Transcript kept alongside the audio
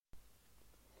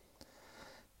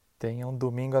Tenha um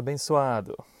domingo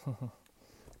abençoado.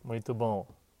 Muito bom.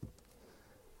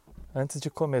 Antes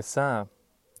de começar,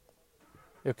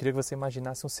 eu queria que você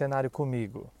imaginasse um cenário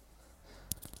comigo.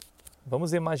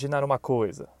 Vamos imaginar uma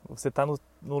coisa. Você está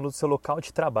no seu local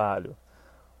de trabalho.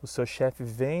 O seu chefe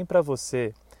vem para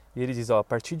você e ele diz, a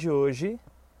partir de hoje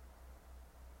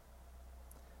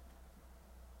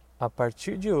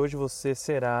você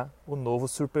será o novo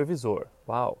supervisor.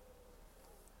 Uau!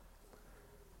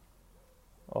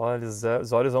 Olha,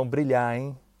 os olhos vão brilhar,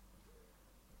 hein?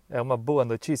 É uma boa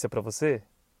notícia para você?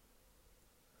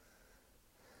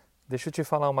 Deixa eu te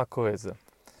falar uma coisa.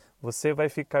 Você vai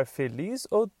ficar feliz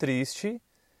ou triste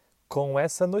com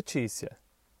essa notícia?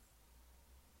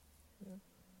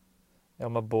 É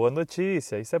uma boa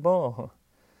notícia, isso é bom.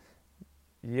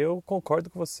 E eu concordo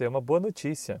com você, é uma boa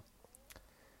notícia.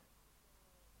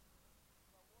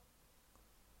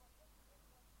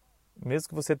 Mesmo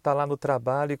que você está lá no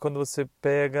trabalho e quando você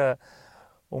pega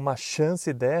uma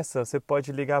chance dessa, você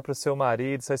pode ligar para o seu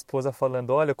marido, sua esposa falando,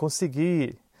 olha, eu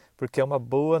consegui, porque é uma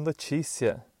boa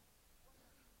notícia.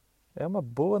 É uma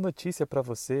boa notícia para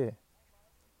você,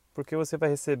 porque você vai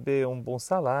receber um bom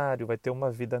salário, vai ter uma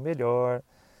vida melhor,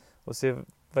 você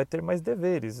vai ter mais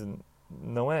deveres,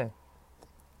 não é?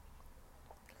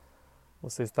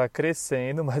 Você está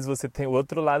crescendo, mas você tem o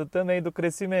outro lado também do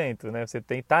crescimento, né? Você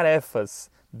tem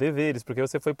tarefas, deveres, porque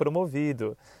você foi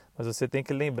promovido. Mas você tem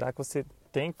que lembrar que você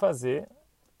tem que fazer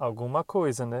alguma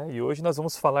coisa, né? E hoje nós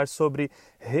vamos falar sobre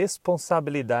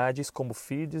responsabilidades como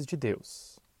filhos de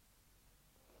Deus.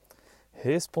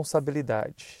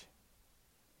 Responsabilidade.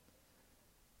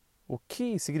 O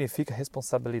que significa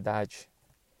responsabilidade?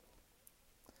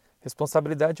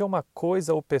 Responsabilidade é uma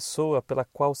coisa ou pessoa pela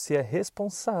qual se é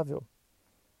responsável.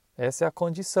 Essa é a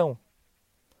condição.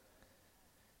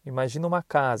 Imagina uma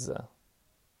casa.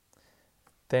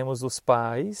 Temos os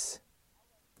pais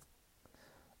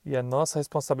e a nossa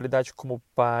responsabilidade como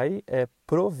pai é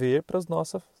prover para os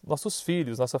nossos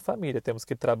filhos, nossa família. Temos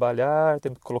que trabalhar,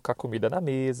 temos que colocar comida na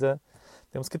mesa,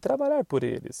 temos que trabalhar por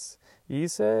eles. E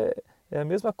isso é a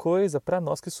mesma coisa para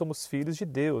nós que somos filhos de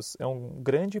Deus. É um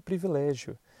grande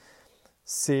privilégio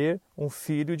ser um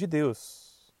filho de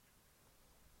Deus.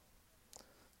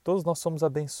 Todos nós somos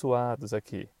abençoados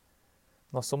aqui.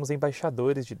 Nós somos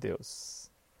embaixadores de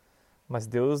Deus. Mas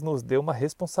Deus nos deu uma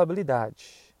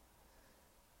responsabilidade.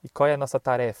 E qual é a nossa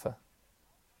tarefa?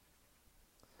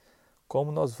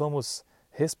 Como nós vamos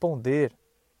responder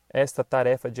esta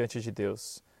tarefa diante de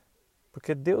Deus?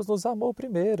 Porque Deus nos amou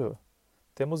primeiro.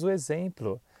 Temos o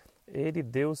exemplo. Ele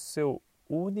deu o seu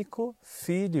único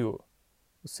filho.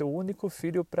 O seu único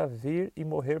filho para vir e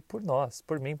morrer por nós,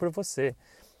 por mim, por você.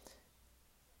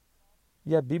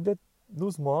 E a Bíblia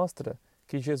nos mostra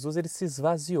que Jesus ele se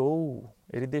esvaziou,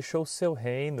 ele deixou o seu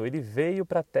reino, ele veio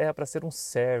para a terra para ser um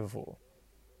servo.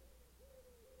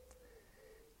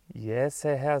 E essa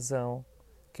é a razão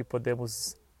que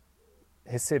podemos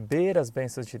receber as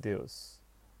bênçãos de Deus,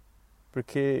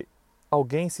 porque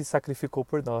alguém se sacrificou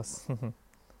por nós.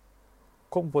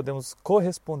 Como podemos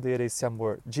corresponder a esse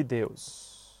amor de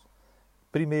Deus?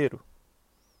 Primeiro,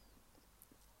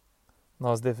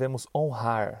 nós devemos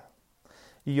honrar.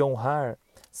 E honrar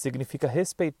significa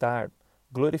respeitar,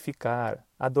 glorificar,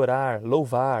 adorar,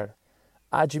 louvar,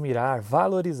 admirar,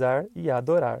 valorizar e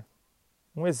adorar.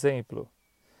 Um exemplo,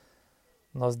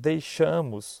 nós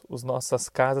deixamos as nossas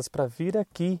casas para vir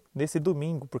aqui nesse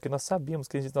domingo, porque nós sabíamos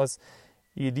que nós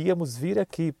iríamos vir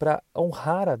aqui para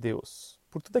honrar a Deus,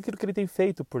 por tudo aquilo que Ele tem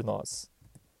feito por nós.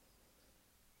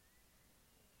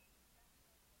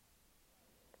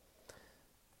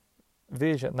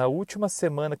 Veja, na última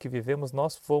semana que vivemos,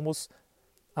 nós fomos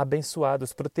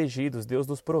abençoados, protegidos, Deus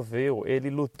nos proveu, Ele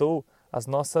lutou as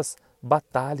nossas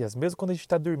batalhas. Mesmo quando a gente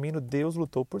está dormindo, Deus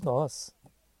lutou por nós.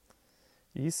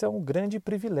 E isso é um grande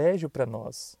privilégio para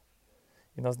nós.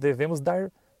 E nós devemos dar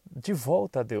de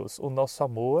volta a Deus o nosso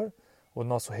amor, o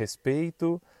nosso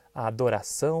respeito, a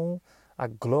adoração, a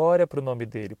glória para o nome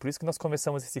dEle. Por isso que nós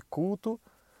começamos esse culto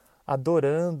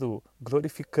adorando,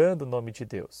 glorificando o nome de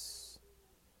Deus.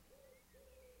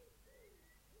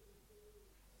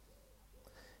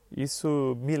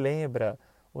 Isso me lembra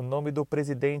o nome do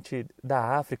presidente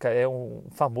da África, é um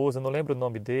famoso, eu não lembro o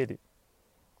nome dele.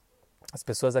 As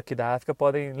pessoas aqui da África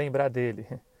podem lembrar dele.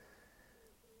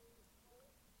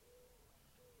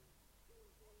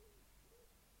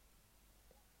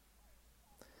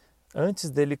 Antes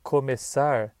dele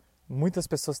começar, muitas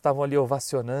pessoas estavam ali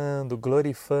ovacionando,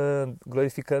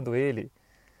 glorificando ele.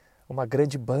 Uma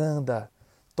grande banda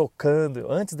tocando,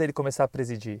 antes dele começar a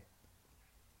presidir.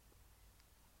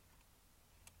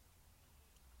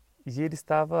 E ele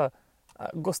estava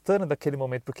gostando daquele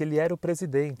momento, porque ele era o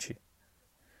presidente.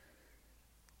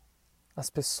 As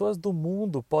pessoas do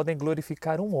mundo podem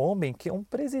glorificar um homem que é um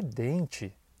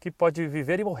presidente, que pode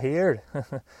viver e morrer.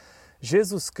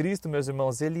 Jesus Cristo, meus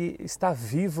irmãos, ele está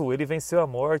vivo, ele venceu a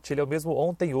morte, ele é o mesmo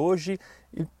ontem, hoje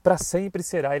e para sempre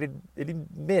será. Ele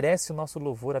merece o nosso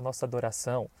louvor, a nossa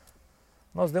adoração.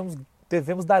 Nós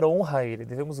devemos dar honra a ele,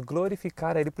 devemos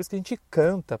glorificar a ele, por isso que a gente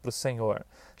canta para o Senhor.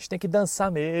 A gente tem que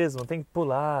dançar mesmo, tem que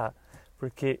pular,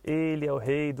 porque ele é o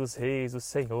Rei dos Reis, o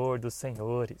Senhor dos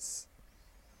Senhores.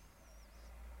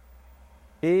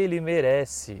 Ele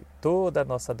merece toda a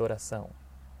nossa adoração.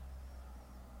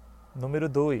 Número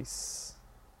 2,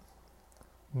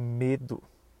 medo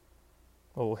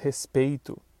ou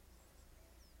respeito.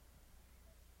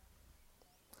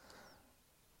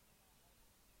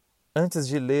 Antes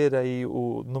de ler aí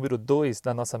o número 2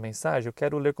 da nossa mensagem, eu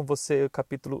quero ler com você o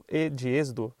capítulo de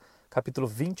Êxodo, capítulo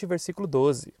 20, versículo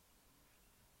 12.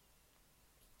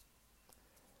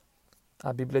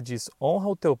 A Bíblia diz: honra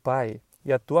o teu pai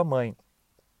e a tua mãe,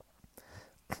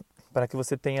 para que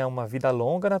você tenha uma vida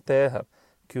longa na terra,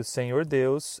 que o Senhor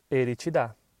Deus, Ele te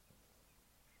dá.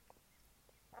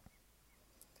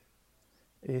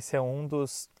 Esse é um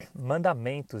dos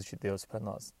mandamentos de Deus para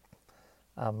nós.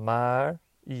 Amar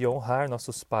e honrar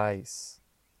nossos pais,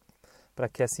 para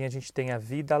que assim a gente tenha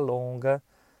vida longa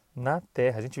na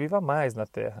terra, a gente viva mais na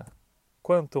terra.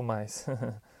 Quanto mais?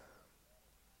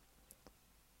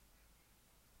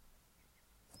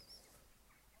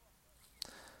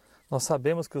 Nós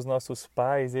sabemos que os nossos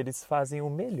pais, eles fazem o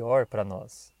melhor para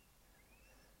nós.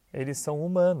 Eles são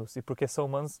humanos, e porque são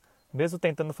humanos, mesmo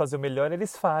tentando fazer o melhor,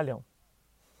 eles falham.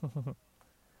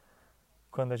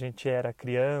 Quando a gente era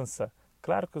criança,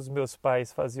 claro que os meus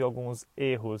pais faziam alguns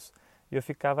erros e eu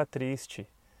ficava triste,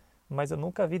 mas eu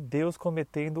nunca vi Deus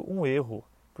cometendo um erro,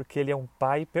 porque Ele é um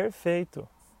Pai perfeito.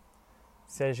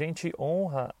 Se a gente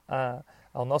honra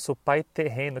ao nosso Pai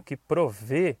terreno que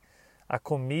provê a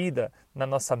comida na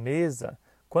nossa mesa,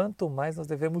 quanto mais nós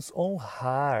devemos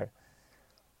honrar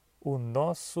o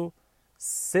nosso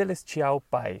celestial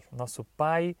Pai, nosso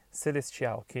Pai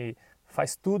celestial, que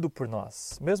faz tudo por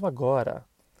nós. Mesmo agora,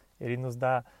 Ele nos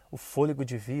dá o fôlego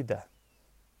de vida.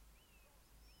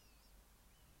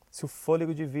 Se o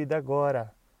fôlego de vida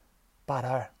agora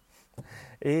parar,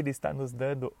 Ele está nos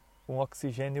dando um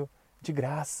oxigênio de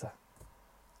graça.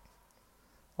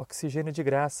 Oxigênio de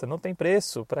graça, não tem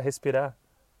preço para respirar.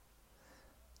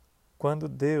 Quando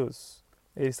Deus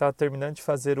Ele estava terminando de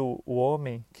fazer o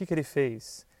homem, o que Ele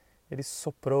fez? Ele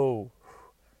soprou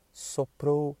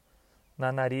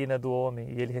na narina do homem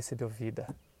e ele recebeu vida.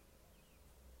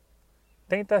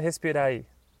 Tenta respirar aí.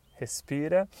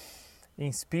 Respira,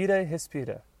 inspira e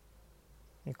respira.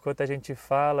 Enquanto a gente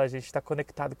fala, a gente está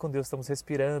conectado com Deus, estamos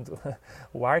respirando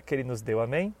o ar que Ele nos deu,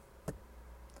 amém?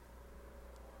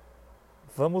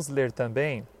 Vamos ler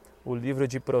também o livro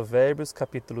de Provérbios,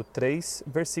 capítulo 3,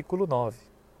 versículo 9,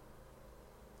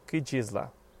 que diz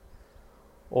lá: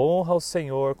 honra o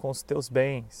Senhor com os teus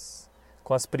bens,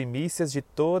 com as primícias de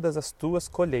todas as tuas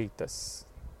colheitas.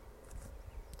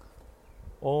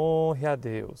 Honre a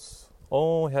Deus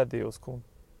com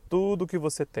tudo que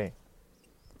você tem.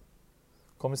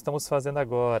 Como estamos fazendo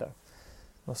agora.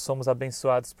 Nós somos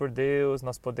abençoados por Deus,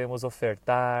 nós podemos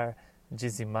ofertar,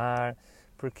 dizimar,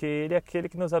 porque Ele é aquele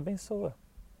que nos abençoa.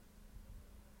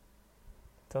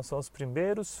 Então são os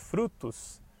primeiros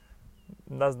frutos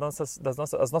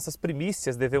as nossas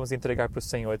primícias devemos entregar para o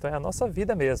Senhor. Então é a nossa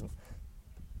vida mesmo.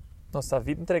 Nossa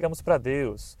vida entregamos para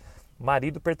Deus. O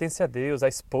marido pertence a Deus, a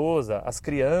esposa, as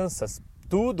crianças,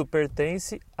 tudo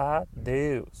pertence a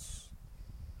Deus.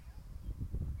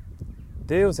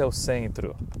 Deus é o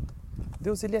centro.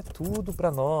 Deus, Ele é tudo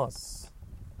para nós.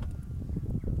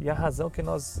 E a razão que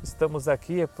nós estamos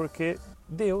aqui é porque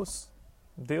Deus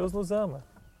nos ama.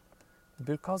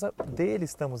 Por causa dele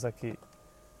estamos aqui.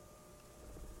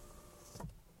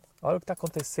 Olha o que está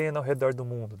acontecendo ao redor do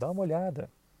mundo. Dá uma olhada.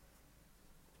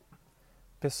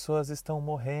 Pessoas estão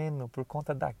morrendo por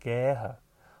conta da guerra.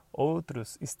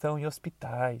 Outros estão em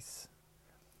hospitais.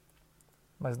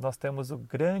 Mas nós temos o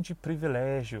grande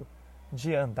privilégio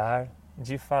de andar,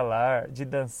 de falar, de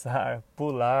dançar,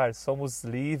 pular. Somos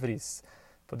livres.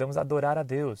 Podemos adorar a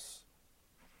Deus.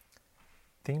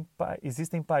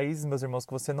 Existem países, meus irmãos,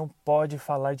 que você não pode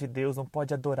falar de Deus, não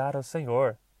pode adorar ao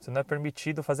Senhor. Você não é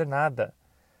permitido fazer nada.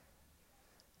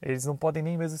 Eles não podem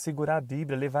nem mesmo segurar a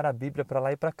Bíblia, levar a Bíblia para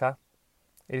lá e para cá.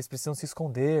 Eles precisam se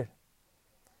esconder.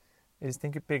 Eles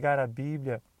têm que pegar a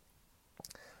Bíblia,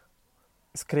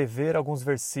 escrever alguns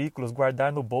versículos,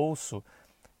 guardar no bolso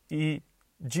e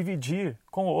dividir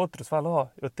com outros.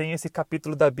 Falar, eu tenho esse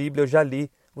capítulo da Bíblia, eu já li.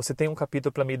 Você tem um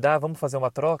capítulo para me dar, vamos fazer uma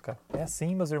troca? É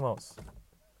assim, meus irmãos.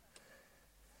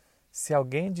 Se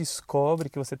alguém descobre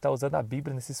que você está usando a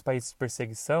Bíblia nesses países de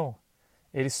perseguição,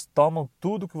 eles tomam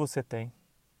tudo que você tem.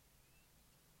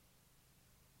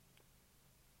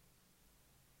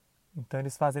 Então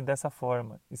eles fazem dessa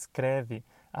forma, escreve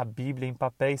a Bíblia em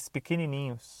papéis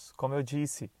pequenininhos, como eu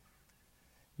disse.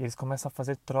 E eles começam a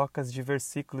fazer trocas de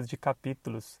versículos, de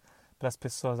capítulos para as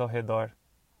pessoas ao redor.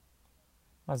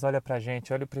 Mas olha para a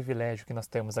gente, olha o privilégio que nós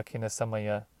temos aqui nessa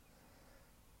manhã.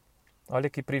 Olha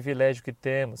que privilégio que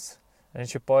temos. A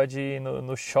gente pode ir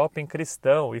no shopping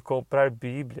cristão e comprar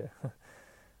Bíblia.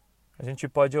 A gente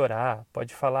pode orar,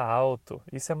 pode falar alto.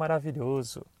 Isso é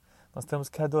maravilhoso. Nós temos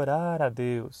que adorar a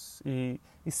Deus e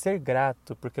ser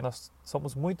grato, porque nós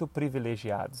somos muito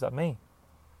privilegiados. Amém?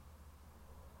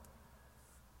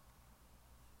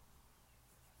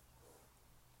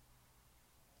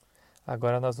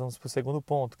 Agora nós vamos para o segundo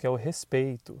ponto, que é o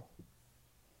respeito.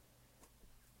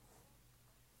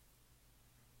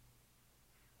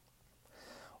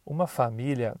 Uma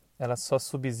família, ela só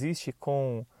subsiste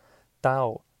com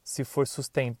tal se for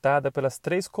sustentada pelas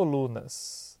 3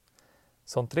 colunas.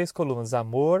 São 3 colunas: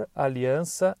 amor,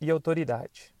 aliança e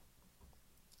autoridade.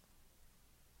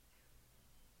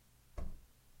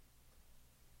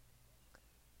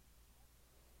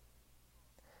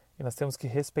 E nós temos que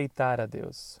respeitar a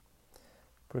Deus,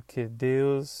 porque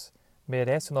Deus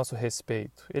merece o nosso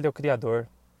respeito. Ele é o Criador,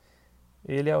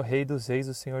 Ele é o Rei dos Reis,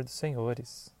 o Senhor dos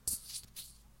Senhores.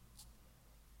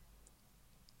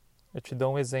 Eu te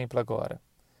dou um exemplo agora.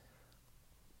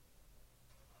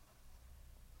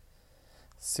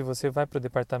 Se você vai para o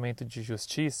Departamento de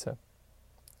Justiça,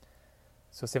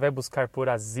 se você vai buscar por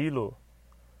asilo,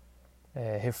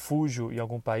 refúgio em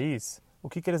algum país, o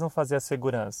que eles vão fazer a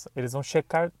segurança? Eles vão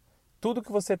checar tudo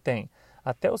que você tem.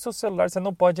 Até o seu celular você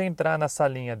não pode entrar na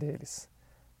salinha deles,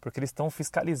 porque eles estão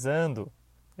fiscalizando,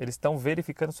 eles estão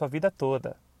verificando sua vida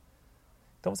toda.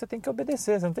 Então você tem que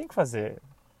obedecer, você não tem que fazer.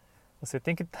 Você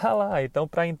tem que estar lá. Então,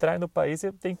 para entrar no país,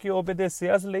 você tem que obedecer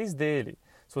às leis dele.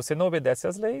 Se você não obedece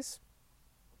às leis,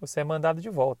 você é mandado de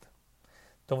volta.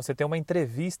 Então, você tem uma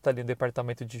entrevista ali no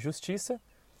Departamento de Justiça.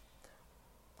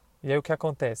 E aí o que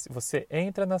acontece? Você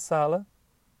entra na sala,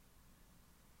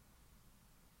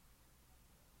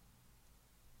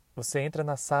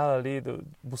 ali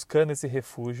buscando esse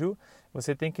refúgio,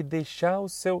 você tem que deixar o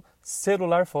seu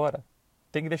celular fora.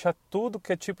 Tem que deixar tudo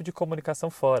que é tipo de comunicação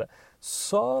fora.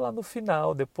 Só lá no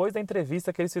final, depois da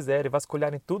entrevista que eles fizerem,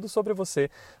 vasculharem tudo sobre você,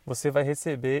 você vai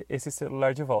receber esse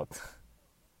celular de volta.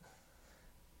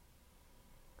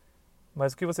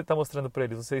 Mas o que você está mostrando para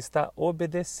eles? Você está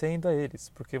obedecendo a eles,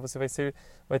 porque você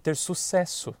vai ter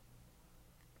sucesso.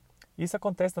 Isso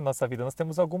acontece na nossa vida. Nós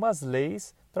temos algumas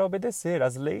leis para obedecer,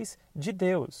 as leis de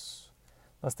Deus.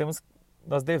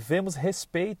 Nós devemos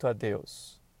respeito a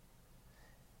Deus.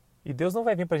 E Deus não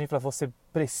vai vir para a gente e falar, você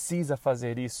precisa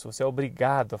fazer isso, você é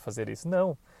obrigado a fazer isso.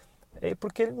 Não, é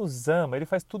porque Ele nos ama, Ele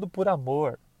faz tudo por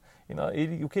amor.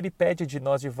 O que Ele pede de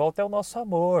nós de volta é o nosso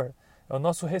amor, é o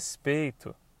nosso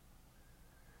respeito.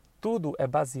 Tudo é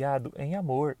baseado em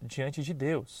amor diante de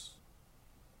Deus.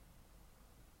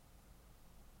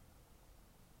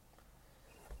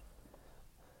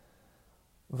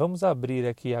 Vamos abrir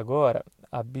aqui agora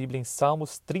a Bíblia em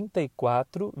Salmos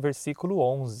 34, versículo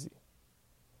 11.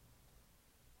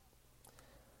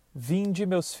 Vinde,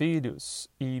 meus filhos,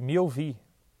 e me ouvi.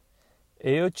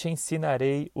 Eu te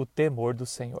ensinarei o temor do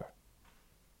Senhor.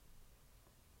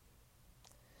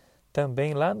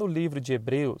 Também lá no livro de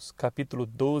Hebreus, capítulo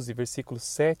 12, versículos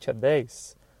 7 a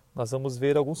 10, nós vamos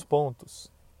ver alguns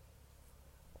pontos.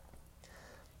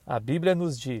 A Bíblia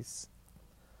nos diz: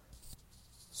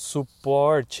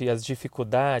 suporte as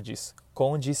dificuldades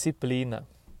com disciplina.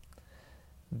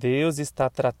 Deus está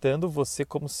tratando você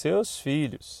como seus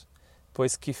filhos,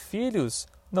 pois que filhos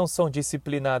não são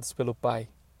disciplinados pelo Pai?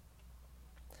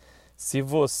 Se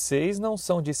vocês não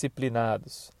são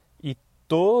disciplinados, e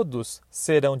todos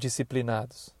serão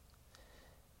disciplinados,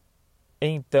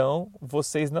 então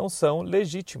vocês não são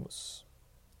legítimos,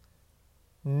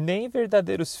 nem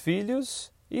verdadeiros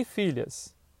filhos e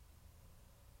filhas.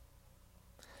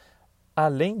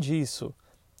 Além disso,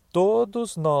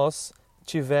 todos nós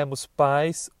tivemos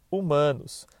pais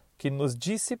humanos que nos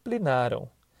disciplinaram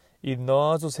e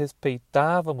nós os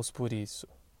respeitávamos por isso.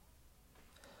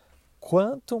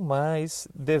 Quanto mais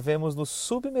devemos nos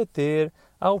submeter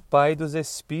ao Pai dos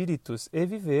Espíritos e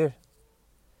viver.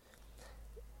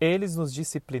 Eles nos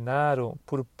disciplinaram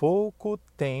por pouco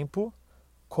tempo,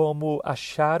 como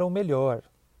acharam melhor.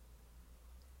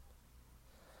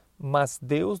 Mas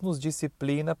Deus nos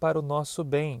disciplina para o nosso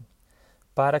bem,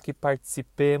 para que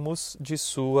participemos de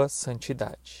sua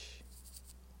santidade.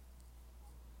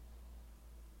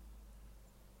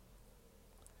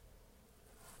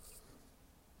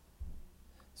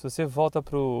 Se você volta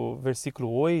para o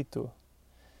versículo 8,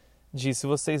 diz: se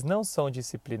vocês não são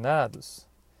disciplinados,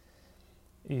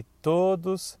 e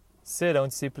todos serão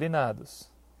disciplinados.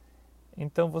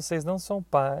 Então vocês não são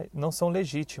não são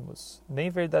legítimos, nem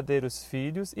verdadeiros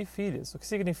filhos e filhas. O que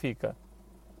significa?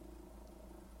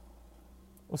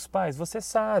 Os pais, você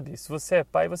sabe, se você é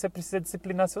pai, você precisa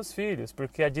disciplinar seus filhos,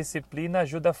 porque a disciplina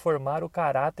ajuda a formar o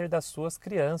caráter das suas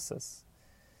crianças.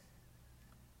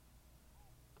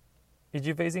 E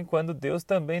de vez em quando Deus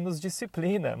também nos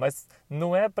disciplina, mas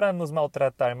não é para nos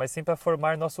maltratar, mas sim para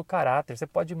formar nosso caráter. Você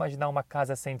pode imaginar uma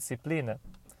casa sem disciplina?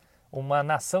 Uma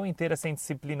nação inteira sem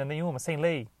disciplina nenhuma, sem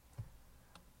lei?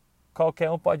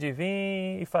 Qualquer um pode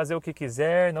vir e fazer o que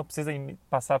quiser, não precisa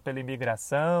passar pela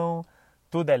imigração,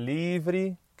 tudo é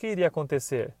livre. O que iria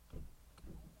acontecer?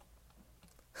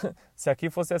 Se aqui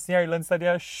fosse assim, a Irlanda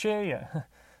estaria cheia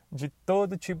de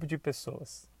todo tipo de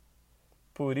pessoas.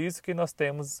 Por isso que nós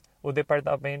temos o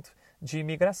departamento de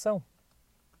imigração.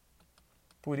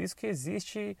 Por isso que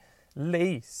existem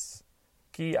leis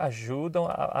que ajudam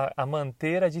a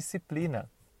manter a disciplina.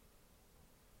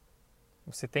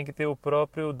 Você tem que ter o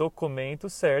próprio documento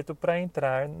certo para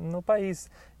entrar no país.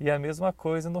 E a mesma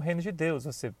coisa no reino de Deus.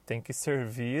 Você tem que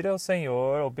servir ao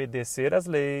Senhor, obedecer às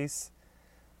leis.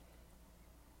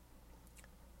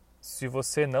 Se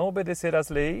você não obedecer às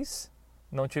leis,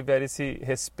 não tiver esse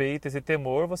respeito, esse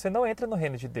temor, você não entra no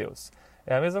reino de Deus.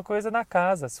 É a mesma coisa na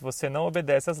casa. Se você não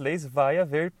obedece às leis, vai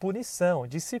haver punição,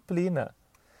 disciplina.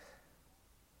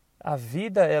 A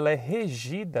vida ela é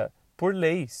regida por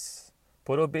leis,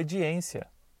 por obediência.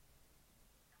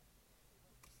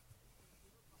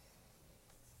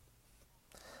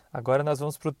 Agora nós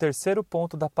vamos para o terceiro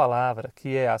ponto da palavra,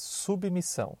 que é a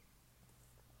submissão.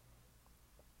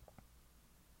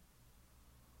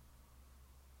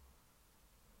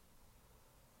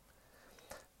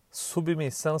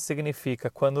 Submissão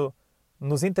significa quando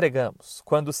nos entregamos,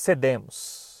 quando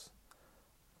cedemos.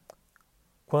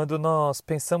 Quando nós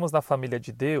pensamos na família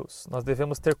de Deus, nós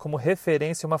devemos ter como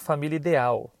referência uma família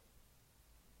ideal.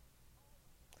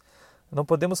 Não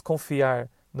podemos confiar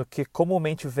no que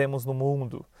comumente vemos no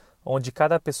mundo, onde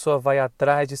cada pessoa vai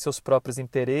atrás de seus próprios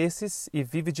interesses e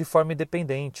vive de forma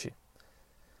independente.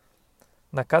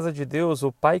 Na casa de Deus,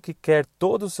 o pai que quer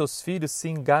todos os seus filhos se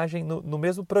engajem no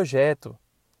mesmo projeto.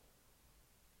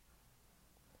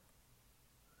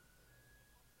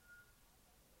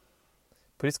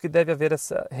 Por isso que deve haver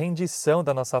essa rendição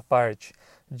da nossa parte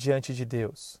diante de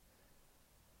Deus.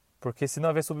 Porque se não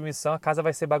haver submissão, a casa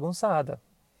vai ser bagunçada.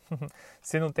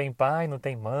 Se não tem pai, não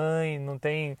tem mãe, não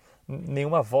tem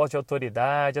nenhuma voz de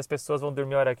autoridade, as pessoas vão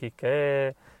dormir a hora que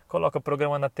quer, coloca o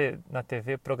programa na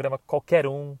TV, programa qualquer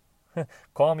um,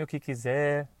 come o que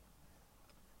quiser.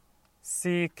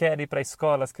 Se querem ir para a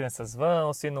escola, as crianças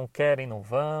vão, se não querem, não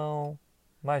vão.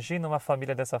 Imagina uma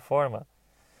família dessa forma.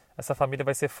 Essa família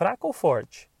vai ser fraca ou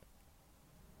forte?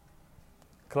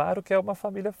 Claro que é uma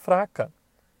família fraca,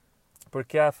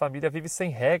 porque a família vive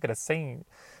sem regras,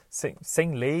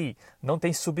 sem lei, não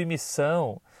tem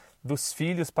submissão dos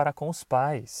filhos para com os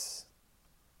pais.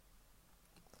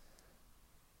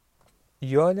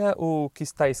 E olha o que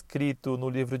está escrito no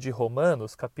livro de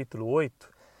Romanos, capítulo 8,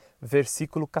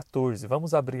 versículo 14.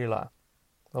 Vamos abrir lá.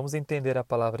 Vamos entender a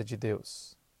palavra de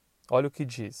Deus. Olha o que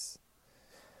diz.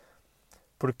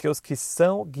 Porque os que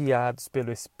são guiados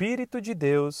pelo Espírito de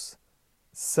Deus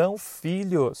são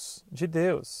filhos de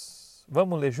Deus.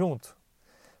 Vamos ler junto?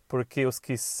 Porque os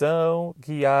que são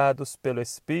guiados pelo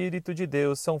Espírito de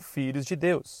Deus são filhos de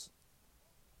Deus.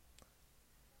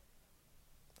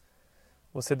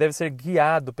 Você deve ser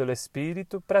guiado pelo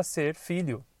Espírito para ser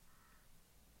filho.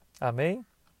 Amém?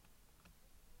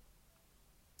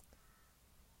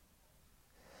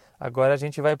 Agora a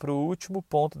gente vai para o último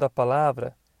ponto da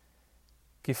palavra,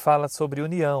 que fala sobre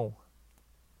união.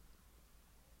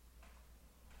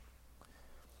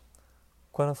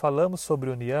 Quando falamos sobre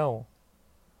união,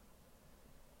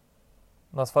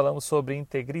 nós falamos sobre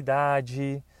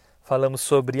integridade, falamos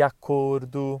sobre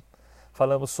acordo,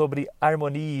 falamos sobre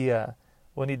harmonia.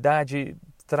 Unidade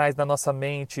traz na nossa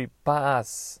mente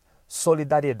paz,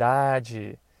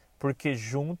 solidariedade, porque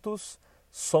juntos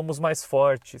somos mais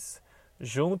fortes.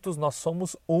 Juntos nós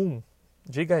somos um.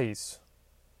 Diga isso.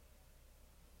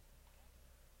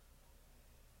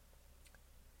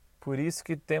 Por isso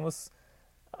que temos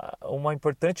uma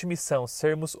importante missão,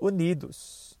 sermos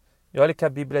unidos. E olha o que a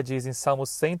Bíblia diz em Salmo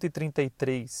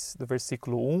 133, do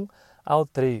versículo 1 ao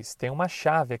 3. Tem uma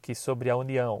chave aqui sobre a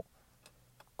união.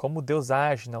 como Deus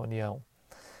age na união.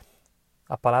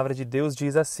 A palavra de Deus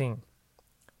diz assim: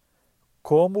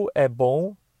 como é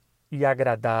bom e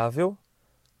agradável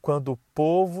quando o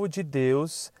povo de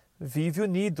Deus vive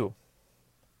unido.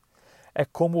 É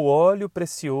como óleo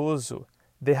precioso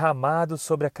derramado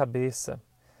sobre a cabeça,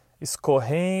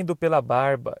 escorrendo pela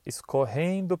barba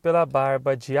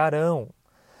de Arão,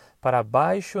 para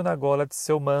baixo na gola de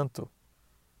seu manto.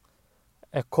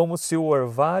 É como se o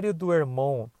orvalho do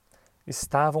Hermon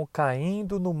estavam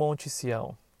caindo no monte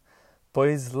Sião,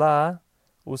 pois lá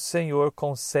o Senhor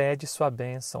concede sua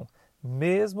bênção,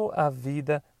 mesmo a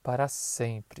vida para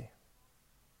sempre.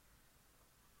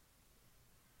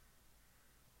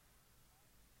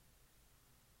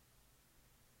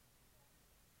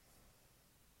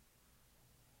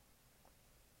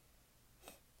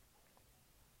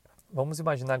 Vamos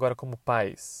imaginar agora como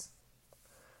pais.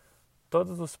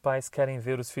 Todos os pais querem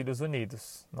ver os filhos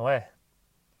unidos, não é?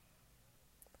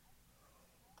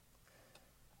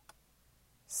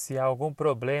 Se há algum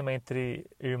problema entre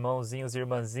irmãozinhos e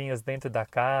irmãzinhas dentro da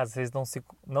casa, eles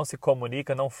não se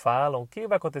comunicam, não falam, o que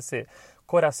vai acontecer?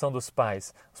 Coração dos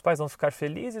pais. Os pais vão ficar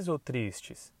felizes ou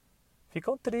tristes?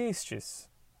 Ficam tristes.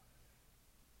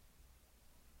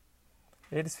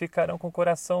 Eles ficarão com o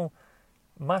coração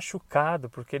machucado,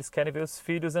 porque eles querem ver os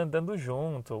filhos andando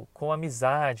junto, com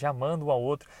amizade, amando um ao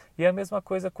outro. E é a mesma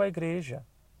coisa com a igreja.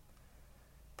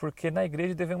 Porque na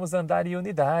igreja devemos andar em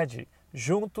unidade.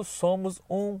 Juntos somos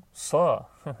um só.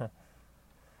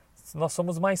 Nós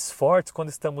somos mais fortes quando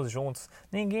estamos juntos.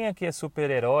 Ninguém aqui é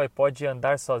super-herói, pode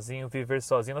andar sozinho, viver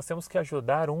sozinho. Nós temos que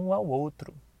ajudar um ao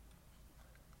outro.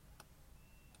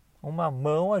 Uma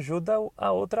mão ajuda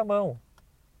a outra mão.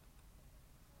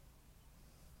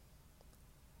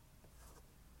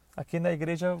 Aqui na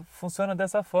igreja funciona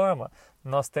dessa forma.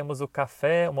 Nós temos o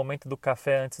café, o momento do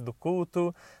café antes do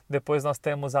culto, depois nós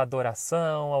temos a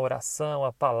adoração, a oração,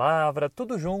 a palavra,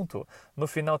 tudo junto. No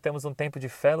final temos um tempo de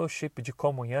fellowship, de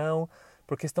comunhão,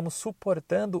 porque estamos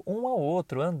suportando um ao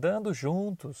outro, andando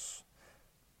juntos.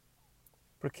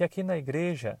 Porque aqui na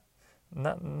igreja,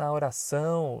 na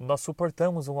oração, nós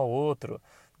suportamos um ao outro,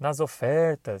 nas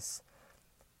ofertas.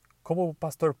 Como o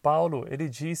pastor Paulo, ele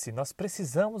disse, nós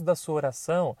precisamos da sua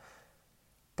oração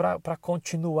para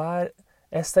continuar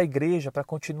essa igreja, para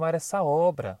continuar essa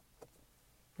obra.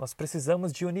 Nós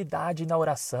precisamos de unidade na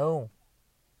oração.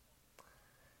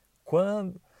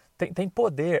 Tem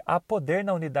poder, há poder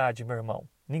na unidade, meu irmão.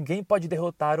 Ninguém pode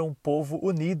derrotar um povo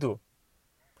unido.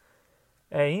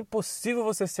 É impossível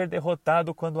você ser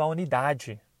derrotado quando há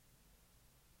unidade.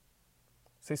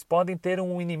 Vocês podem ter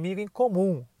um inimigo em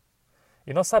comum.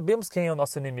 E nós sabemos quem é o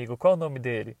nosso inimigo. Qual é o nome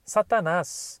dele?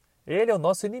 Satanás. Ele é o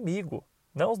nosso inimigo,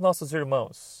 não os nossos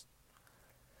irmãos.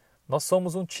 Nós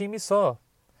somos um time só.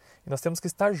 E nós temos que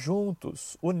estar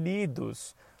juntos,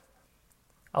 unidos,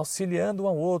 auxiliando um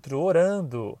ao outro,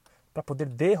 orando, para poder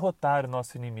derrotar o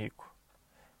nosso inimigo.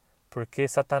 Porque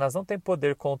Satanás não tem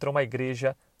poder contra uma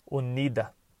igreja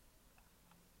unida.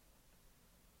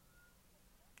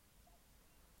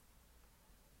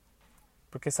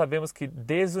 Porque sabemos que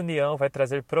desunião vai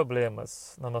trazer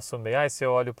problemas no nosso meio. Se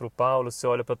eu olho para o Paulo, se eu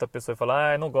olho para outra pessoa e falo,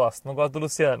 não gosto do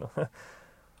Luciano.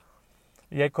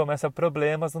 E aí começam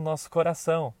problemas no nosso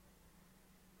coração.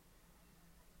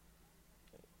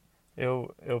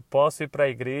 Eu posso ir para a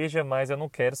igreja, mas eu não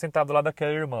quero sentar do lado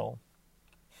daquele irmão.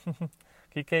 O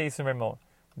que é isso, meu irmão?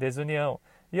 Desunião.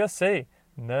 E eu sei,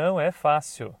 não é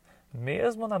fácil.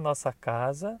 Mesmo na nossa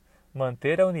casa,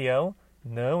 manter a união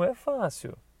não é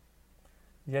fácil.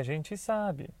 E a gente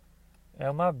sabe, é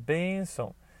uma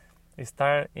bênção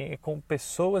estar com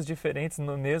pessoas diferentes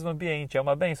no mesmo ambiente. É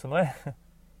uma bênção, não é?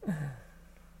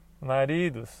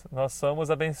 Maridos, nós somos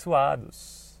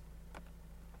abençoados.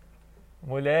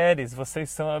 Mulheres, vocês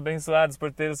são abençoados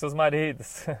por ter os seus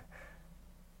maridos.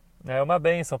 É uma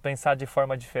bênção pensar de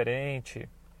forma diferente,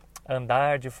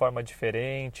 andar de forma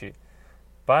diferente.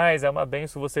 Pais, é uma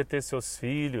bênção você ter seus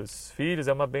filhos. Filhos,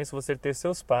 é uma bênção você ter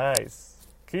seus pais.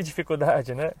 Que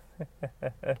dificuldade, né?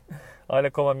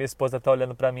 Olha como a minha esposa está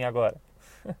olhando para mim agora.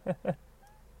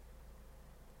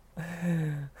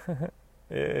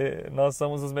 Nós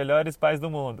somos os melhores pais do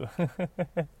mundo.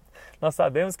 Nós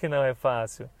sabemos que não é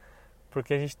fácil,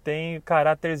 porque a gente tem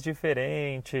caráteres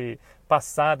diferentes,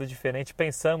 passado diferente,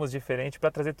 pensamos diferente.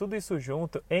 Para trazer tudo isso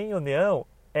junto, em união,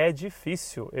 é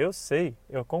difícil. Eu sei,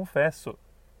 eu confesso.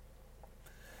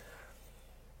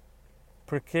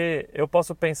 Porque eu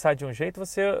posso pensar de um jeito,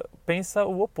 você pensa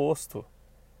o oposto.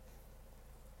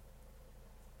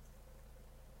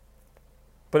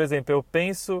 Por exemplo, eu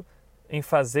penso em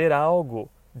fazer algo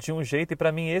de um jeito e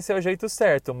para mim esse é o jeito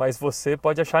certo, mas você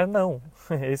pode achar não,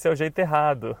 esse é o jeito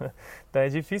errado. Então é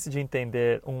difícil de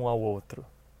entender um ao outro.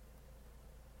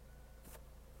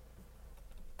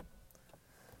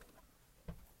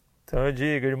 Então eu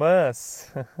digo,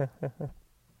 irmãs,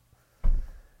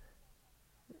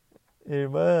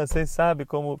 irmãs, vocês sabem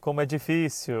como é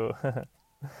difícil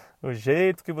o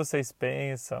jeito que vocês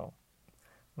pensam,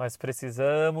 mas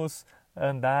precisamos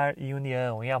andar em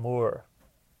união, em amor.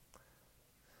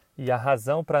 E a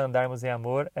razão para andarmos em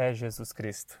amor é Jesus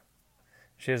Cristo.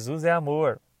 Jesus é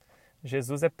amor,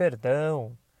 Jesus é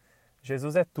perdão,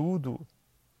 Jesus é tudo.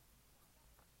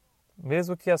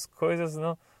 Mesmo que as coisas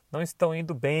não estão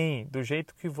indo bem do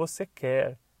jeito que você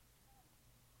quer.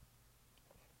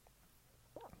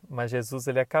 Mas Jesus,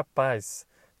 ele é capaz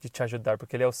de te ajudar,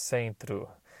 porque ele é o centro.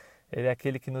 Ele é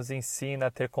aquele que nos ensina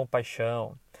a ter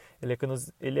compaixão.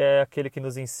 Ele é aquele que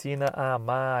nos ensina a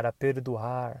amar, a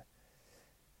perdoar.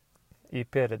 E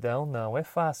perdão não é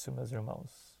fácil, meus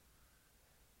irmãos.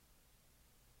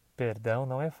 Perdão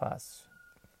não é fácil.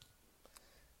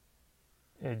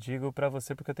 Eu digo para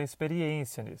você porque eu tenho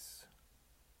experiência nisso.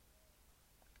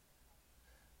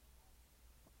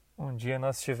 Um dia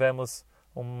nós tivemos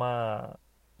uma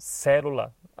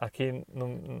célula aqui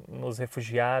nos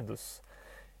refugiados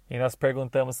e nós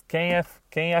perguntamos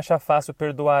quem acha fácil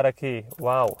perdoar aqui?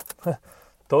 Uau!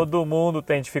 Todo mundo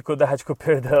tem dificuldade com o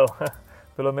perdão.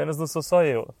 Pelo menos não sou só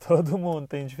eu. Todo mundo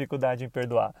tem dificuldade em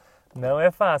perdoar. Não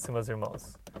é fácil, meus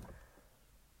irmãos.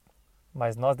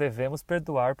 Mas nós devemos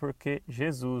perdoar porque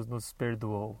Jesus nos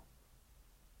perdoou.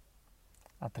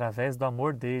 Através do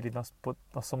amor dele, nós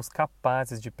somos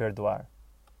capazes de perdoar.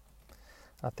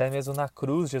 Até mesmo na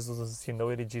cruz, Jesus nos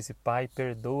ensinou, ele disse, Pai,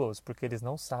 perdoa-os, porque eles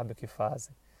não sabem o que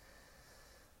fazem.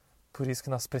 Por isso que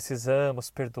nós precisamos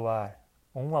perdoar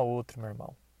um ao outro, meu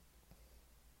irmão.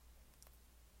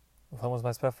 Vamos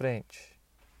mais para frente.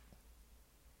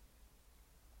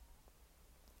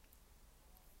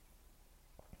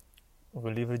 O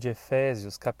livro de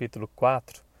Efésios, capítulo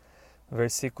 4,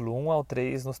 versículo 1 ao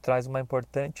 3, nos traz uma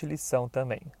importante lição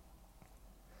também.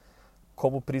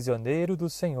 Como prisioneiro do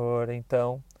Senhor,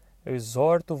 então, eu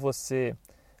exorto você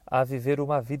a viver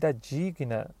uma vida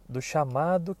digna do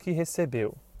chamado que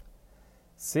recebeu.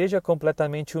 Seja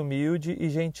completamente humilde e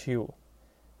gentil.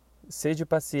 Sede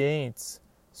pacientes,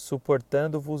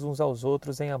 suportando-vos uns aos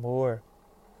outros em amor.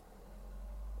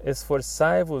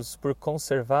 Esforçai-vos por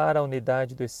conservar a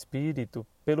unidade do Espírito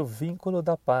pelo vínculo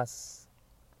da paz.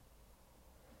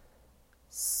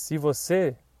 Se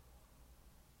você...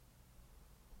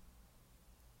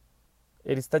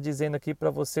 Ele está dizendo aqui para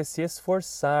você se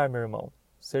esforçar, meu irmão.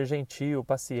 Ser gentil,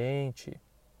 paciente.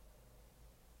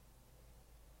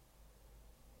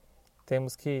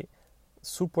 Temos que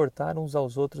suportar uns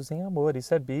aos outros em amor.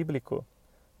 Isso é bíblico.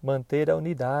 Manter a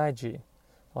unidade.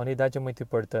 A unidade é muito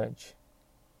importante.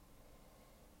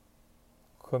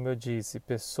 Como eu disse,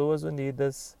 pessoas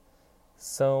unidas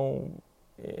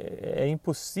é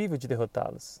impossível de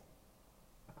derrotá-las.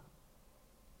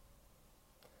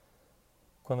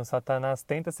 Quando Satanás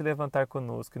tenta se levantar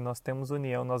conosco e nós temos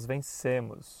união, nós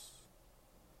vencemos.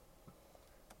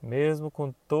 Mesmo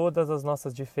com todas as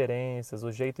nossas diferenças,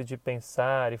 o jeito de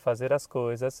pensar e fazer as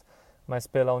coisas, mas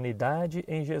pela unidade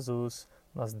em Jesus,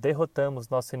 nós derrotamos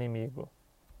nosso inimigo.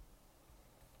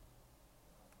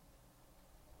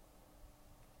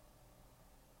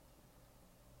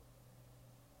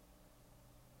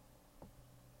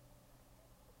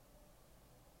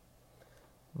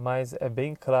 Mas é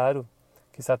bem claro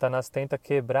que Satanás tenta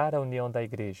quebrar a união da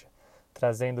igreja,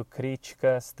 trazendo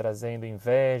críticas, trazendo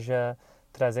inveja,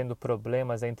 trazendo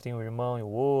problemas entre um irmão e o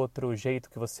outro, o jeito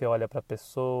que você olha para a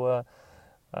pessoa,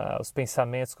 os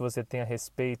pensamentos que você tem a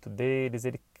respeito deles.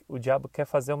 O diabo quer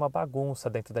fazer uma bagunça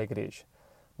dentro da igreja,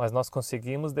 mas nós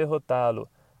conseguimos derrotá-lo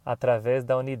através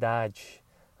da unidade,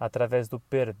 através do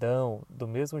perdão. Do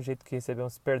mesmo jeito que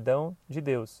recebemos perdão de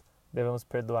Deus, devemos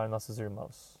perdoar nossos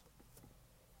irmãos.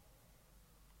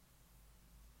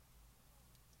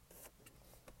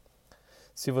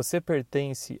 Se você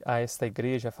pertence a esta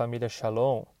igreja, a família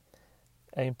Shalom,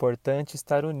 é importante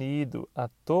estar unido a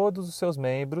todos os seus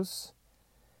membros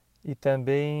e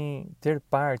também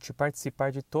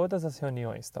participar de todas as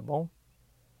reuniões, tá bom?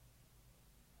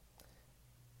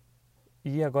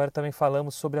 E agora também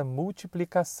falamos sobre a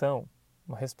multiplicação,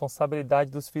 uma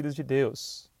responsabilidade dos filhos de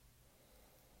Deus.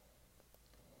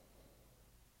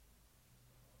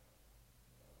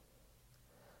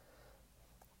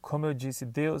 Como eu disse,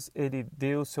 Deus, ele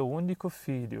deu o seu único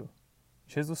filho,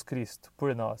 Jesus Cristo,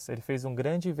 por nós. Ele fez um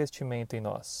grande investimento em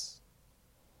nós.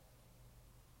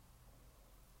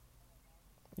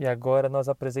 E agora nós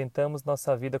apresentamos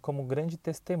nossa vida como um grande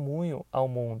testemunho ao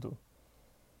mundo.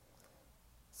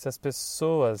 Se as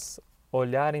pessoas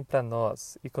olharem para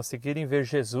nós e conseguirem ver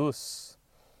Jesus,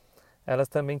 elas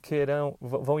também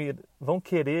vão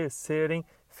querer serem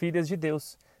filhas de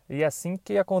Deus. E é assim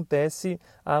que acontece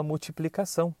a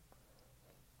multiplicação.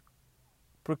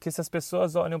 Porque se as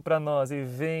pessoas olham para nós e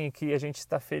veem que a gente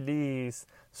está feliz,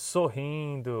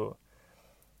 sorrindo,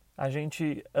 a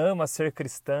gente ama ser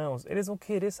cristãos, eles vão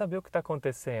querer saber o que está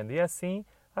acontecendo. E assim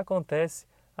acontece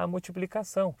a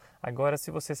multiplicação. Agora,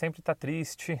 se você sempre está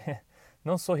triste,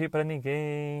 não sorri para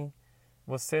ninguém,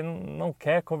 você não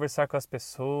quer conversar com as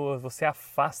pessoas, você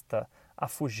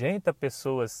afugenta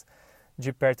pessoas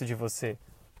de perto de você.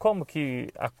 Como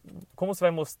você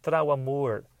vai mostrar o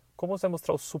amor? Como você vai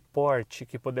mostrar o suporte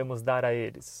que podemos dar a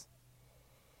eles?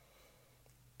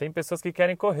 Tem pessoas que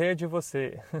querem correr de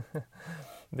você,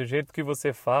 do jeito que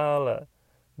você fala,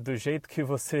 do jeito que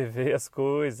você vê as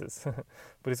coisas.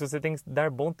 Por isso você tem que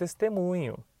dar bom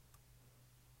testemunho.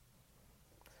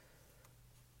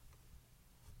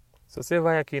 Se você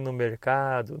vai aqui no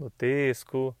mercado, no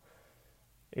Tesco,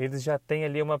 eles já têm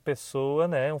ali uma pessoa,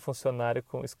 um funcionário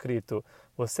com escrito: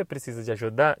 você precisa de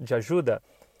ajuda?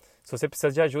 Se você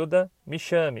precisa de ajuda, me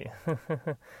chame.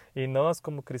 E nós,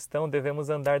 como cristãos, devemos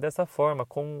andar dessa forma,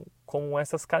 com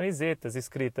essas camisetas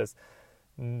escritas: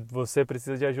 você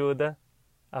precisa de ajuda?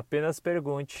 Apenas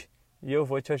pergunte e eu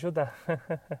vou te ajudar.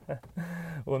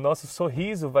 O nosso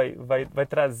sorriso vai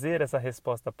trazer essa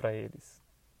resposta para eles.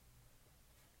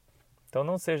 Então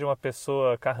não seja uma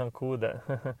pessoa carrancuda,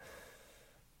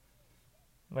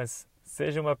 mas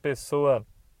seja uma pessoa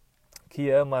que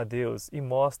ama a Deus e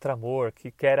mostra amor,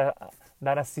 que quer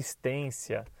dar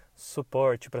assistência,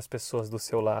 suporte para as pessoas do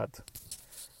seu lado.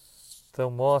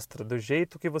 Então mostra do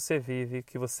jeito que você vive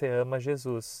que você ama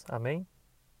Jesus. Amém?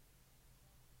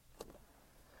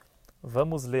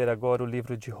 Vamos ler agora o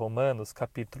livro de Romanos,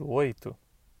 capítulo 8.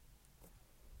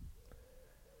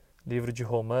 Livro de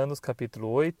Romanos, capítulo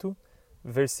 8,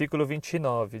 versículo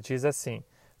 29. Diz assim: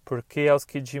 porque aos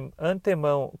que de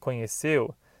antemão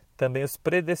conheceu, também os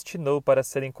predestinou para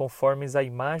serem conformes à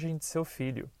imagem de seu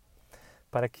Filho,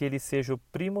 para que ele seja o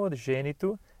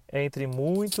primogênito entre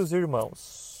muitos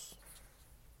irmãos.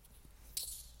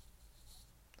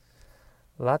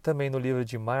 Lá também no livro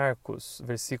de Marcos,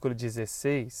 versículo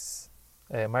 16,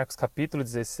 Marcos capítulo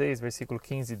 16, versículo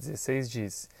 15 e 16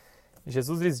 diz: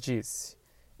 Jesus lhes disse: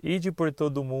 ide por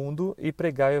todo o mundo e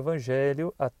pregai o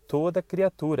evangelho a toda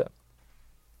criatura.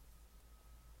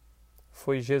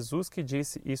 Foi Jesus que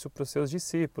disse isso para os seus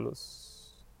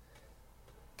discípulos.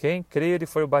 Quem crer e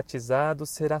for batizado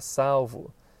será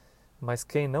salvo, mas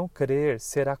quem não crer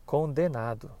será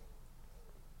condenado.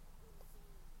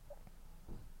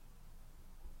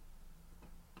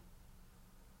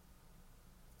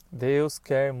 Deus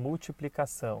quer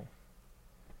multiplicação.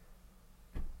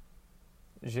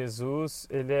 Jesus,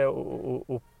 ele é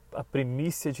a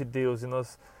primícia de Deus e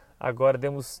nós agora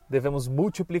devemos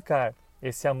multiplicar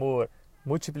esse amor,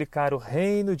 multiplicar o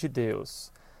reino de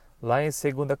Deus. Lá em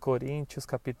 2 Coríntios,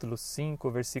 capítulo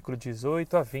 5, versículo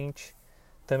 18 a 20,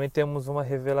 também temos uma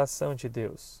revelação de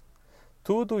Deus.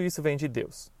 Tudo isso vem de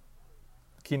Deus,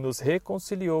 que nos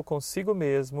reconciliou consigo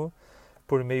mesmo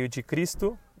por meio de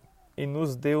Cristo e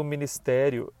nos deu o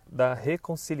ministério da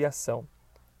reconciliação.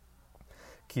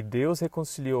 Que Deus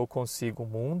reconciliou consigo o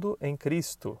mundo em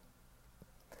Cristo,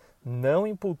 não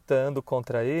imputando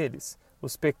contra eles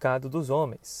os pecados dos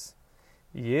homens.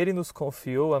 E ele nos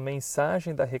confiou a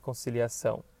mensagem da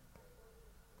reconciliação.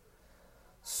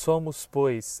 Somos,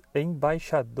 pois,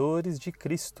 embaixadores de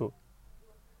Cristo,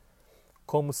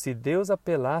 como se Deus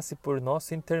apelasse por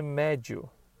nosso intermédio.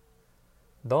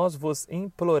 Nós vos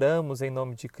imploramos em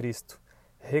nome de Cristo,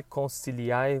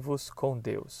 reconciliai-vos com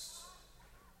Deus.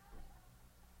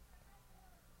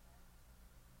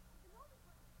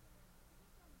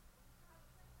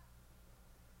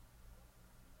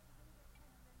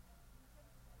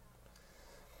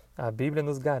 A Bíblia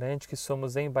nos garante que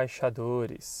somos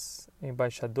embaixadores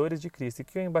de Cristo. E o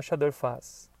que o embaixador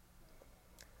faz?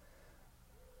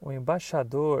 O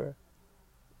embaixador,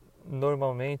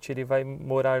 normalmente, ele vai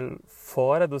morar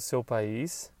fora do seu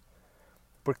país,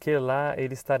 porque lá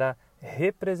ele estará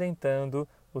representando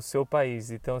o seu país.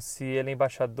 Então, se ele é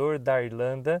embaixador da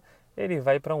Irlanda, ele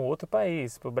vai para um outro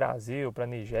país, para o Brasil, para a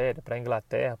Nigéria, para a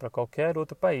Inglaterra, para qualquer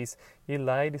outro país. E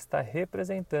lá ele está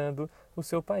representando o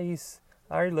seu país,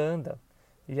 a Irlanda.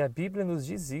 E a Bíblia nos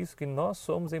diz isso, que nós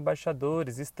somos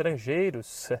embaixadores,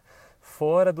 estrangeiros,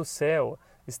 fora do céu.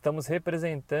 Estamos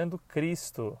representando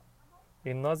Cristo.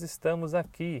 E nós estamos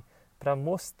aqui para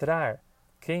mostrar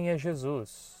quem é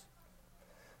Jesus.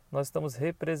 Nós estamos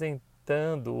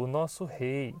representando o nosso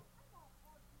rei.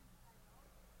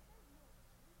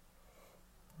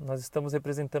 Nós estamos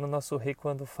representando o nosso rei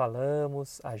quando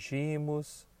falamos,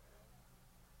 agimos.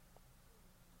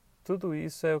 Tudo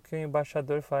isso é o que o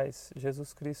embaixador faz,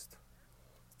 Jesus Cristo.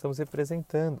 Estamos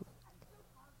representando.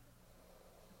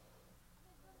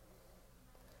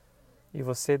 E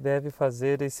você deve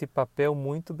fazer esse papel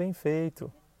muito bem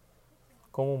feito,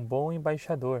 como um bom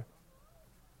embaixador.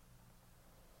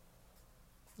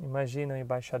 Imagina um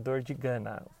embaixador de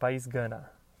Gana, o país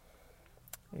Gana.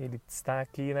 Ele está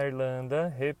aqui na Irlanda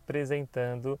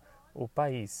representando o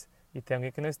país. E tem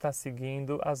alguém que não está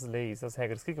seguindo as leis, as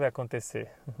regras. O que vai acontecer?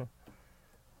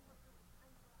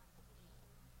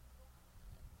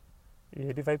 E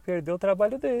ele vai perder o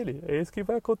trabalho dele. É isso que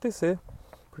vai acontecer.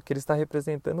 Porque ele está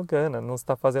representando Gana, não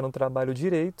está fazendo um trabalho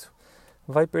direito,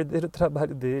 vai perder o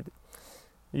trabalho dele.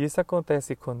 E isso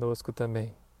acontece conosco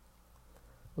também.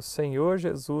 O Senhor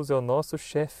Jesus é o nosso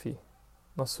chefe,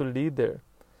 nosso líder.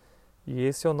 E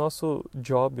esse é o nosso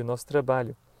job, o nosso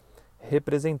trabalho.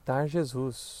 Representar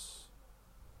Jesus.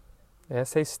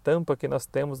 Essa é a estampa que nós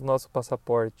temos no nosso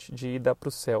passaporte de ida para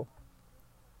o céu.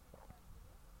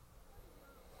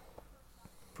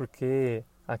 Porque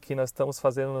aqui nós estamos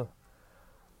fazendo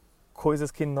coisas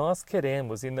que nós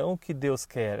queremos e não o que Deus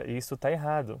quer. E isso está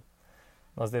errado.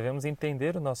 Nós devemos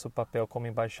entender o nosso papel como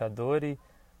embaixador e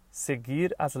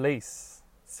seguir as leis,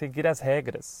 seguir as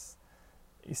regras,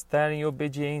 estar em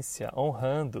obediência,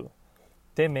 honrando,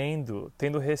 temendo,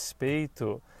 tendo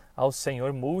respeito ao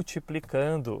Senhor,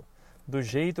 multiplicando do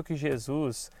jeito que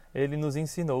Jesus, Ele nos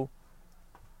ensinou.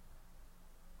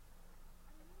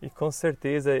 E com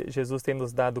certeza Jesus tem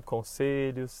nos dado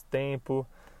conselhos, tempo,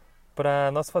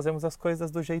 para nós fazermos as coisas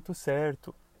do jeito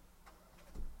certo.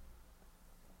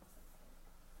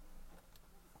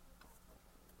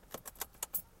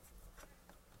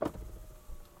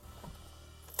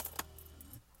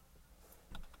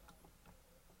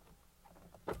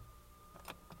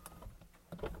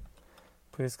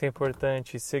 Por isso que é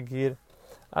importante seguir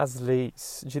as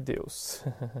leis de Deus.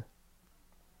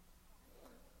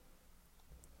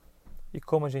 E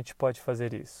como a gente pode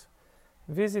fazer isso?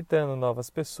 Visitando novas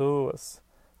pessoas,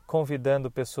 convidando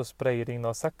pessoas para irem em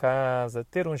nossa casa,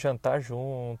 ter um jantar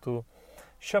junto,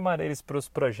 chamar eles para os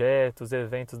projetos,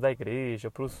 eventos da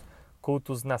igreja, para os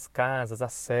cultos nas casas,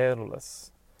 as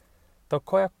células. Então,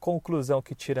 qual é a conclusão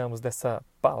que tiramos dessa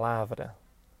palavra?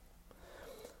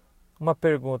 Uma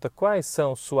pergunta: quais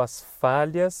são suas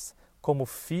falhas como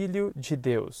filho de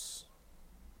Deus?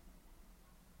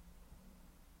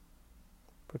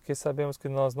 Porque sabemos que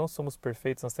nós não somos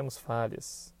perfeitos, nós temos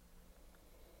falhas.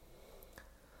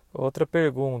 Outra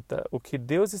pergunta: o que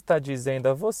Deus está dizendo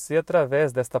a você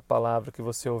através desta palavra que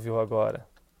você ouviu agora?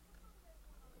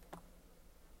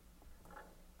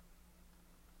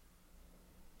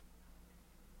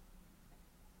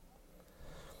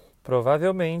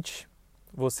 Provavelmente,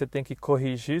 você tem que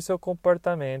corrigir seu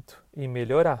comportamento e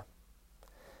melhorar.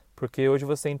 Porque hoje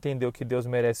você entendeu que Deus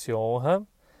merece honra,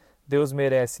 Deus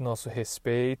merece nosso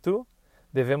respeito,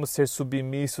 devemos ser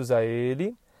submissos a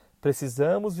Ele,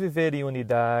 precisamos viver em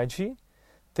unidade,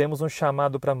 temos um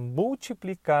chamado para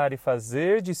multiplicar e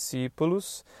fazer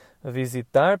discípulos,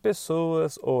 visitar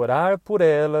pessoas, orar por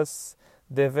elas,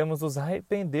 devemos nos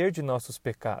arrepender de nossos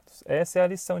pecados. Essa é a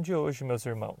lição de hoje, meus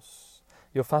irmãos.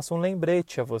 Eu faço um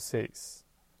lembrete a vocês.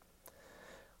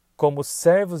 Como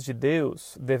servos de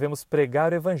Deus, devemos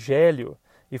pregar o Evangelho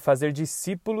e fazer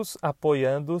discípulos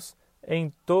apoiando-os em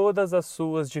todas as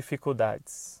suas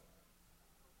dificuldades.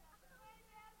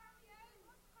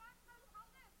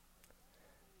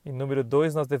 E número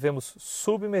 2, nós devemos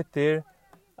submeter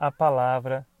a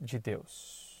palavra de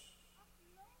Deus.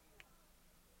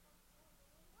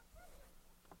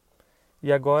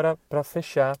 E agora, para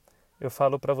fechar, eu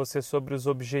falo para você sobre os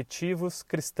objetivos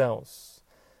cristãos.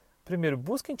 Primeiro,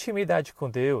 busque intimidade com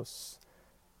Deus.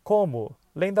 Como?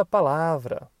 Lendo a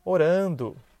palavra,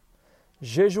 orando,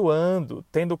 jejuando,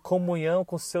 tendo comunhão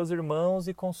com seus irmãos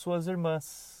e com suas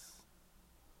irmãs.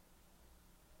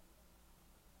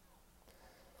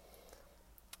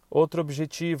 Outro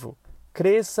objetivo,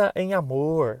 cresça em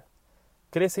amor,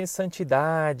 cresça em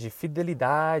santidade,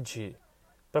 fidelidade,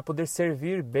 para poder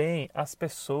servir bem as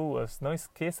pessoas. Não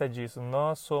esqueça disso,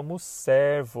 nós somos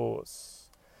servos,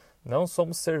 não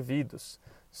somos servidos.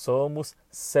 Somos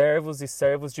servos e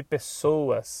servos de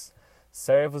pessoas,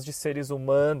 servos de seres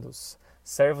humanos,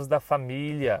 servos da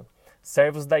família,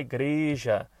 servos da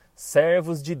igreja,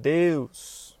 servos de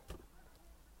Deus.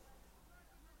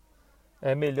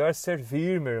 É melhor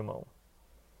servir, meu irmão.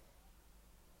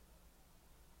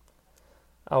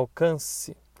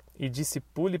 Alcance e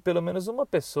discipule pelo menos uma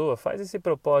pessoa. Faz esse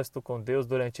propósito com Deus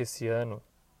durante esse ano.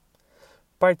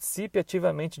 Participe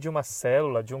ativamente de uma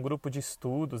célula, de um grupo de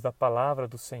estudos da palavra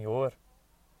do Senhor.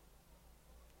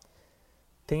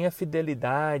 Tenha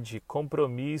fidelidade,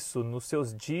 compromisso nos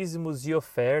seus dízimos e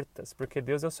ofertas, porque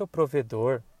Deus é o seu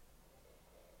provedor.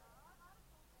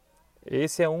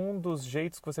 Esse é um dos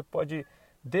jeitos que você pode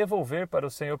devolver para o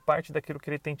Senhor parte daquilo que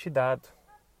Ele tem te dado.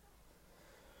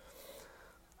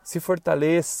 Se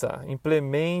fortaleça,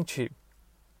 implemente,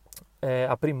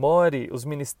 aprimore os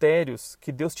ministérios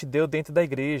que Deus te deu dentro da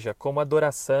igreja, como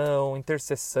adoração,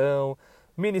 intercessão,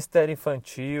 ministério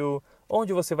infantil,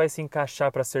 onde você vai se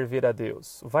encaixar para servir a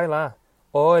Deus. Vai lá,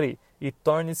 ore e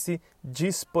torne-se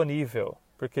disponível,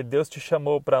 porque Deus te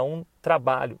chamou para um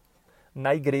trabalho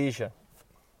na igreja.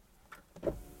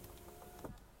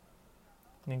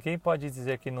 Ninguém pode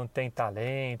dizer que não tem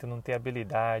talento, não tem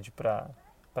habilidade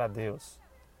para Deus.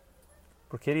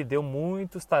 Porque Ele deu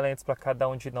muitos talentos para cada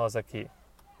um de nós aqui.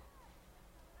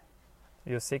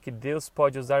 E eu sei que Deus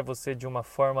pode usar você de uma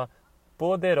forma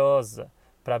poderosa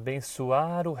para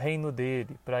abençoar o reino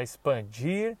dEle, para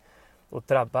expandir o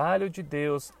trabalho de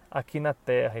Deus aqui na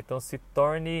terra. Então se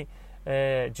torne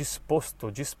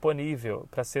disposto, disponível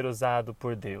para ser usado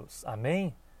por Deus.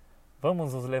 Amém?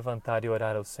 Vamos nos levantar e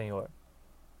orar ao Senhor.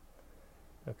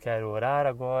 Eu quero orar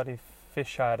agora e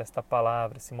fechar esta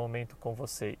palavra, esse momento com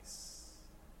vocês.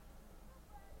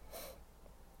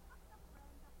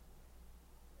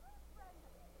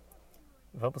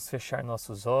 Vamos fechar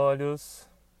nossos olhos.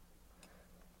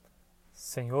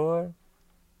 Senhor,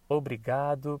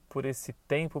 obrigado por esse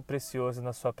tempo precioso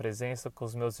na sua presença com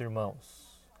os meus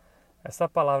irmãos. Essa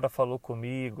palavra falou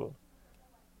comigo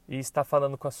e está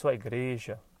falando com a sua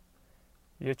igreja.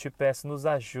 E eu te peço, nos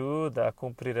ajuda a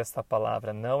cumprir esta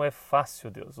palavra. Não é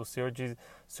fácil, Deus. O Senhor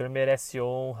merece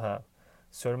honra.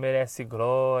 O Senhor merece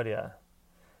glória.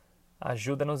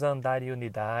 Ajuda-nos a andar em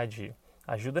unidade.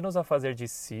 Ajuda-nos a fazer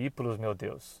discípulos, meu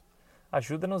Deus.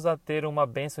 Ajuda-nos a ter uma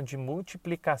bênção de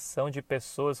multiplicação de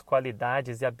pessoas,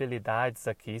 qualidades e habilidades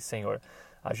aqui, Senhor.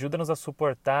 Ajuda-nos a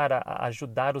suportar, a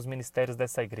ajudar os ministérios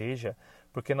dessa igreja,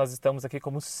 porque nós estamos aqui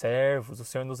como servos. O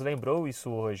Senhor nos lembrou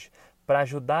isso hoje, para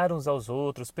ajudar uns aos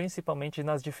outros, principalmente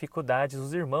nas dificuldades,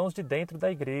 os irmãos de dentro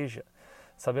da igreja.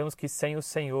 Sabemos que sem o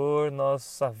Senhor,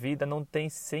 nossa vida não tem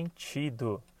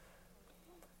sentido.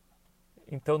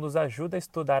 Então nos ajuda a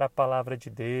estudar a palavra de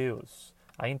Deus,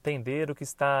 a entender o que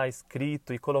está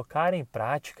escrito e colocar em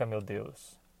prática, meu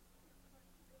Deus.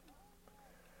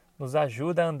 Nos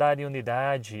ajuda a andar em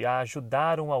unidade, a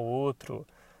ajudar um ao outro.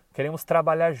 Queremos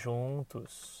trabalhar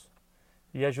juntos.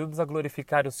 E ajuda-nos a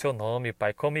glorificar o seu nome,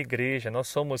 Pai. Como igreja, nós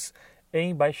somos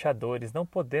embaixadores, não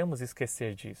podemos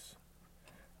esquecer disso.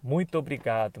 Muito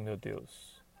obrigado, meu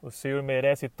Deus. O Senhor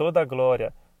merece toda a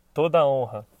glória, toda a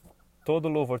honra, todo o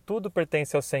louvor, tudo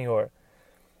pertence ao Senhor.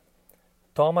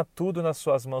 Toma tudo nas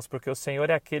suas mãos, porque o Senhor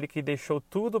é aquele que deixou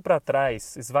tudo para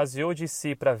trás, esvaziou de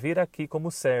si para vir aqui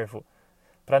como servo,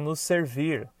 para nos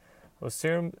servir. O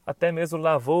Senhor até mesmo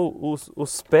lavou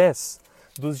os pés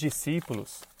dos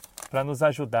discípulos para nos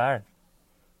ajudar,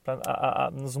 para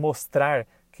nos mostrar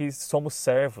que somos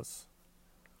servos.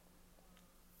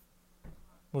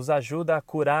 Nos ajuda a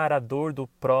curar a dor do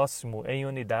próximo em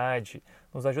unidade.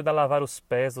 Nos ajuda a lavar os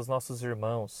pés dos nossos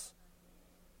irmãos.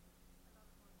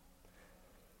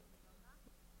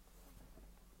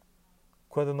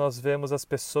 Quando nós vemos as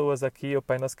pessoas aqui,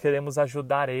 Pai, nós queremos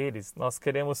ajudar eles. Nós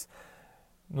queremos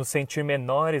nos sentir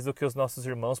menores do que os nossos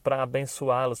irmãos para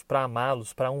abençoá-los, para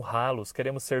amá-los, para honrá-los.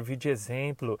 Queremos servir de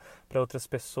exemplo para outras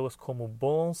pessoas como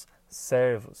bons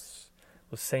servos.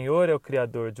 O Senhor é o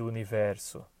Criador do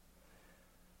universo.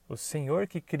 O Senhor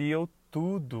que criou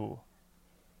tudo.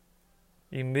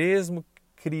 E mesmo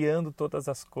criando todas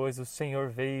as coisas, o Senhor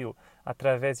veio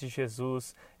através de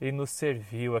Jesus e nos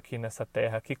serviu aqui nessa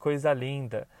terra. Que coisa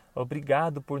linda!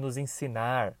 Obrigado por nos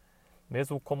ensinar,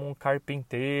 mesmo como um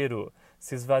carpinteiro,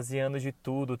 se esvaziando de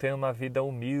tudo, tendo uma vida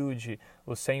humilde.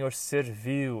 O Senhor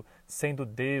serviu, sendo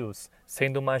Deus,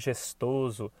 sendo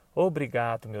majestoso.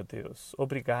 Obrigado, meu Deus,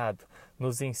 obrigado.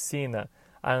 Nos ensina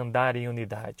a andar em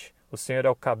unidade. O Senhor é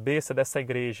o cabeça dessa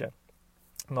igreja.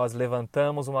 Nós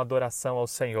levantamos uma adoração ao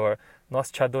Senhor. Nós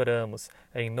te adoramos.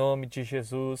 Em nome de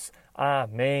Jesus.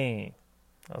 Amém.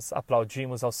 Nós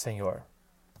aplaudimos ao Senhor.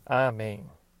 Amém.